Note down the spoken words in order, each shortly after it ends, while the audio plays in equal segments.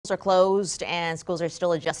are closed and schools are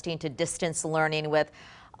still adjusting to distance learning with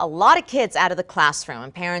a lot of kids out of the classroom.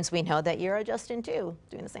 And parents, we know that you're adjusting too,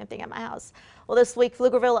 doing the same thing at my house. Well, this week,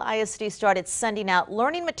 Pflugerville ISD started sending out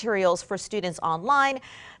learning materials for students online.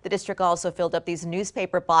 The district also filled up these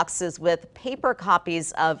newspaper boxes with paper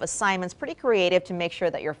copies of assignments. Pretty creative to make sure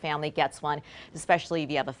that your family gets one, especially if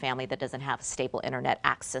you have a family that doesn't have stable internet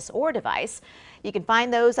access or device. You can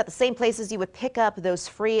find those at the same places you would pick up those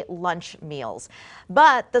free lunch meals.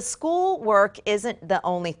 But the school work isn't the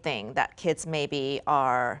only thing that kids maybe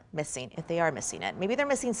are missing, if they are missing it. Maybe they're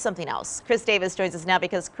missing something else. Chris Davis joins us now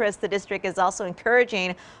because, Chris, the district is also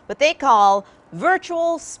encouraging what they call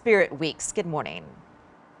virtual spirit weeks. Good morning.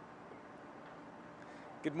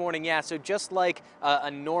 Good morning. Yeah, so just like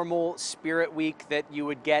a normal Spirit Week that you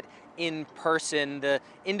would get in person, the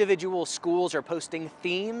individual schools are posting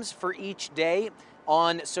themes for each day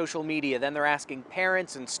on social media. Then they're asking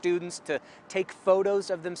parents and students to take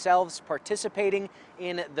photos of themselves participating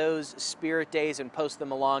in those Spirit Days and post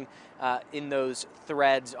them along in those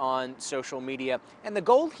threads on social media. And the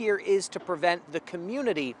goal here is to prevent the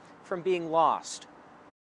community from being lost.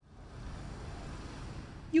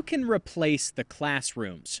 You can replace the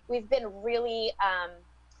classrooms. We've been really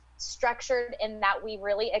structured in that we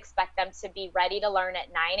really expect them to be ready to learn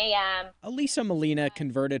at 9 a.m. Elisa Molina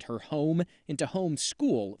converted her home into home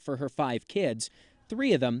school for her 5 kids.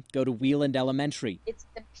 3 of them go to Wheeland Elementary. It's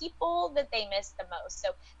the people that they miss the most, so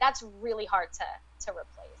that's really hard to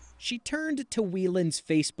replace. She turned to Wheeland's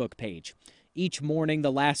Facebook page. Each morning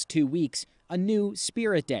the last 2 weeks, a new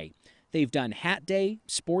Spirit Day. They've done Hat Day,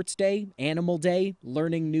 Sports Day, Animal Day,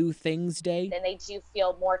 Learning New Things Day. And they do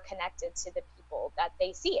feel more connected to the people that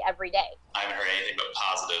they see every day. I haven't heard anything but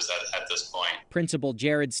positives at this point. Principal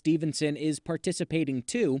Jared Stevenson is participating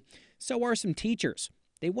too. So are some teachers.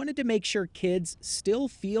 They wanted to make sure kids still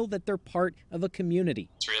feel that they're part of a community.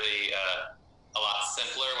 It's really a lot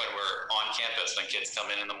simpler when we're on campus, when kids come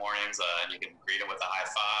in the mornings and you can greet them with a high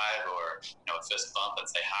five or a fist bump and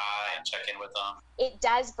say hi and check in with them. It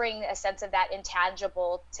does bring a sense of that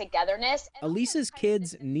intangible togetherness. Elisa's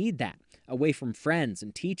kids need that, away from friends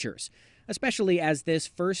and teachers, especially as this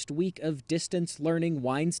first week of distance learning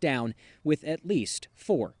winds down with at least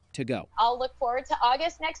 4 to go. I'll look forward to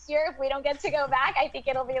August next year if we don't get to go back. I think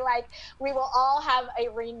it'll be like we will all have a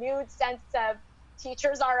renewed sense of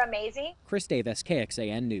teachers are amazing. Chris Davis,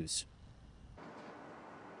 KXAN News.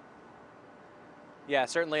 Yeah,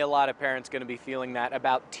 certainly a lot of parents going to be feeling that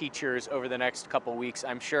about teachers over the next couple weeks,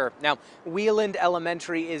 I'm sure. Now, Wheeland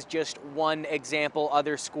Elementary is just one example.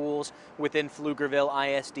 Other schools within Pflugerville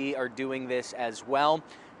ISD are doing this as well.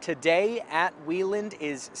 Today at Wheeland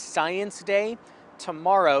is Science Day.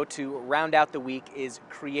 Tomorrow, to round out the week, is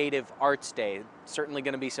Creative Arts Day. Certainly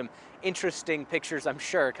going to be some interesting pictures, I'm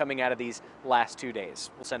sure, coming out of these last 2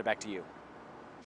 days. We'll send it back to you.